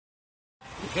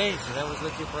Okay, so that was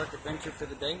Lithia Park Adventure for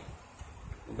the day.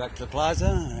 We're back to the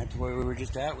plaza. That's where we were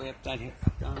just at. We have down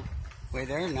way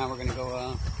there. Now we're going to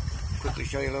go quickly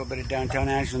show you a little bit of downtown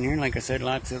Ashland here. Like I said,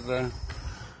 lots of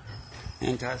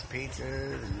hand-tossed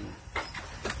pizzas and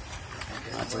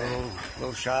lots of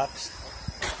little shops.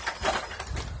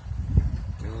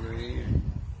 Jewelry,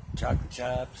 chocolate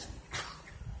shops,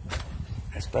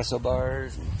 espresso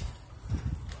bars. And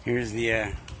here's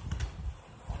the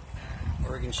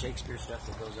Oregon Shakespeare stuff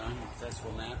that goes on, the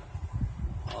festival map.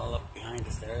 All up behind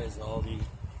us there is all the,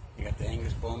 you got the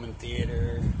Angus Bowman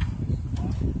Theater,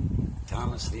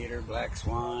 Thomas Theater, Black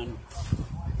Swan.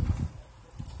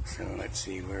 So let's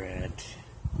see, we're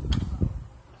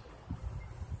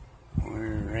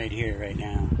right here right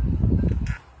now.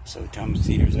 So Thomas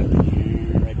Theater's up in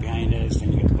here, right behind us.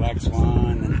 Then you get the Black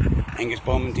Swan, and Angus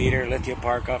Bowman Theater, Lithia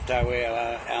Park off that way,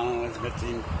 Alan Elizabeth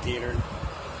Theater.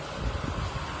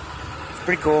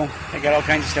 Pretty cool. They got all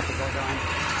kinds of stuff that goes on.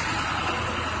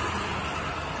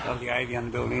 Love the ivy on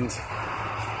the buildings.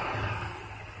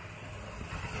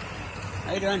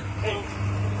 How you doing? Hey.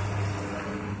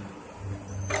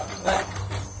 Well,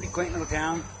 pretty quaint little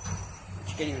town.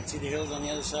 You can't even see the hills on the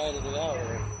other side of the valley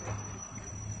there.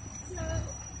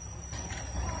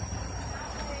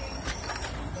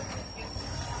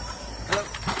 Hello.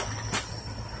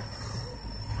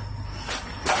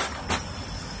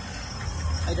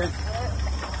 How you doing?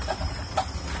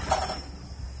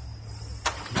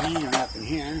 We're up in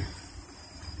here.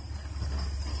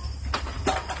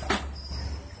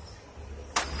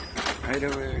 Right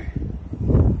over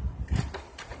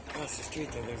across the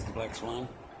street there's the Black Swan.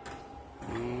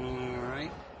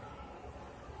 Alright.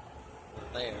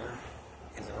 There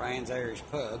is Ryan's Irish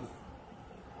Pub,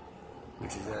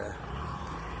 which is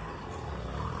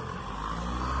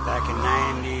back in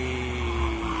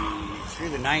through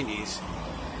the 90s.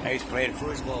 I used to play at a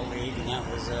football league, and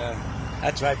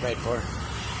that's what I played for.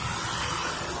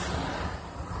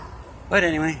 But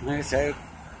anyway, like I said,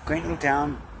 quaint little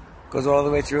town. Goes all the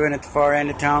way through, and at the far end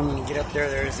of town, when you get up there,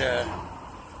 there's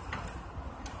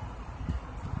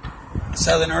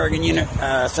Southern Oregon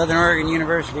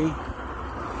University.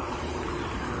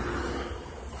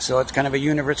 So it's kind of a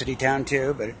university town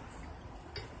too, but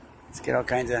it's got all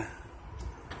kinds of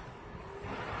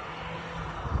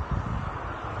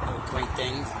little quaint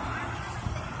things,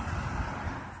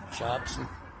 shops, and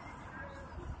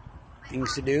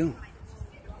things to do.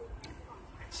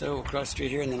 So we'll cross the street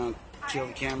here, and then I'll kill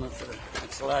the camera for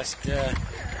that's the last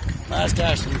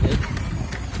Ashland bit.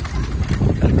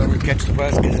 Gotta go over and catch the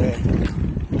bus because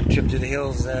trip to the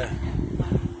hills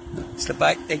slip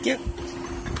by. Thank you.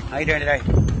 How you doing today?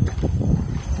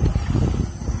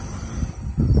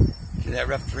 So that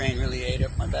rough terrain really ate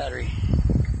up my battery.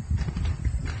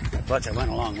 But I went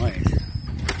a long ways.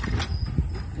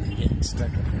 And getting stuck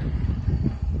up here.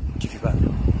 Jiffy Buck.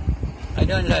 How you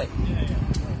doing today?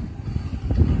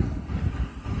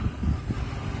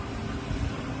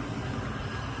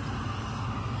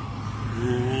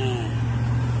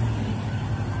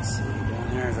 Let's see, down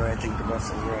there is where I think the bus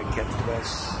is, where I catch the bus.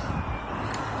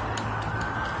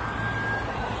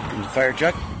 And the fire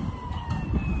truck.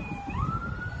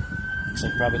 Looks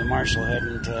like probably the marshal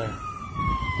heading to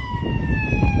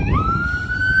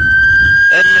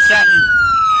Sutton.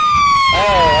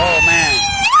 Oh man.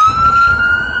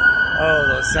 Oh,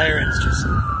 those sirens just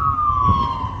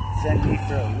send me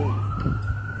for a loop.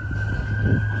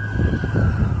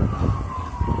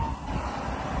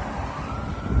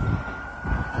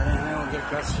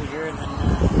 Across the street here, and then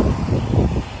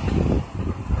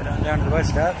head on down to the bus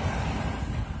stop.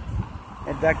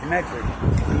 Head back to Medford.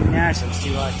 Even Ashland's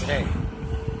too hot today.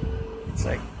 It's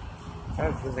like,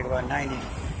 probably feels like about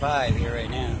 95 here right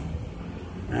now.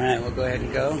 Alright, we'll go ahead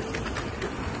and go.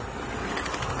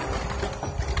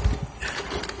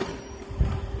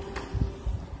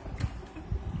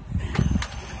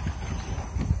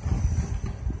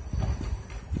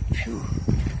 Phew.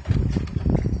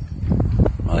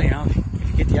 Well, you know, if you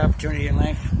get the opportunity in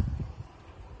life,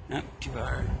 not too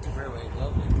far away,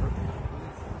 lovely purple.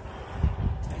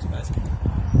 Nice basket.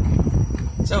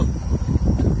 So,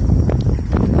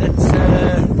 that's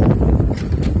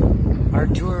our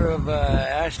tour of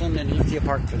Ashland and Lithia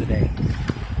Park for the day.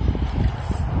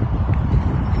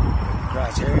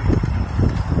 Across here.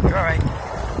 You're alright.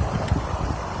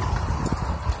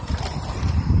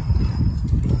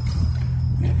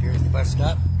 And here's the bus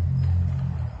stop.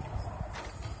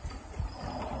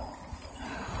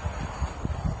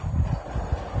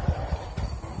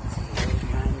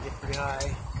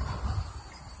 High.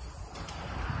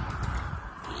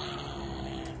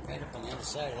 And right up on the other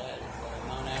side of that is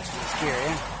Mount Ashland ski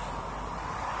area.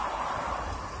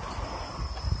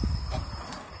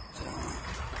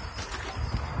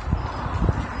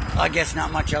 I guess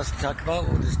not much else to talk about.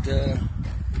 We'll just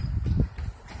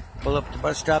pull up at the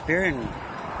bus stop here and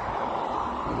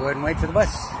we'll go ahead and wait for the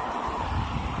bus.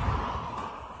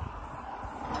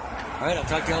 Alright, I'll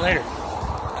talk to you all later.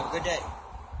 Have a good day.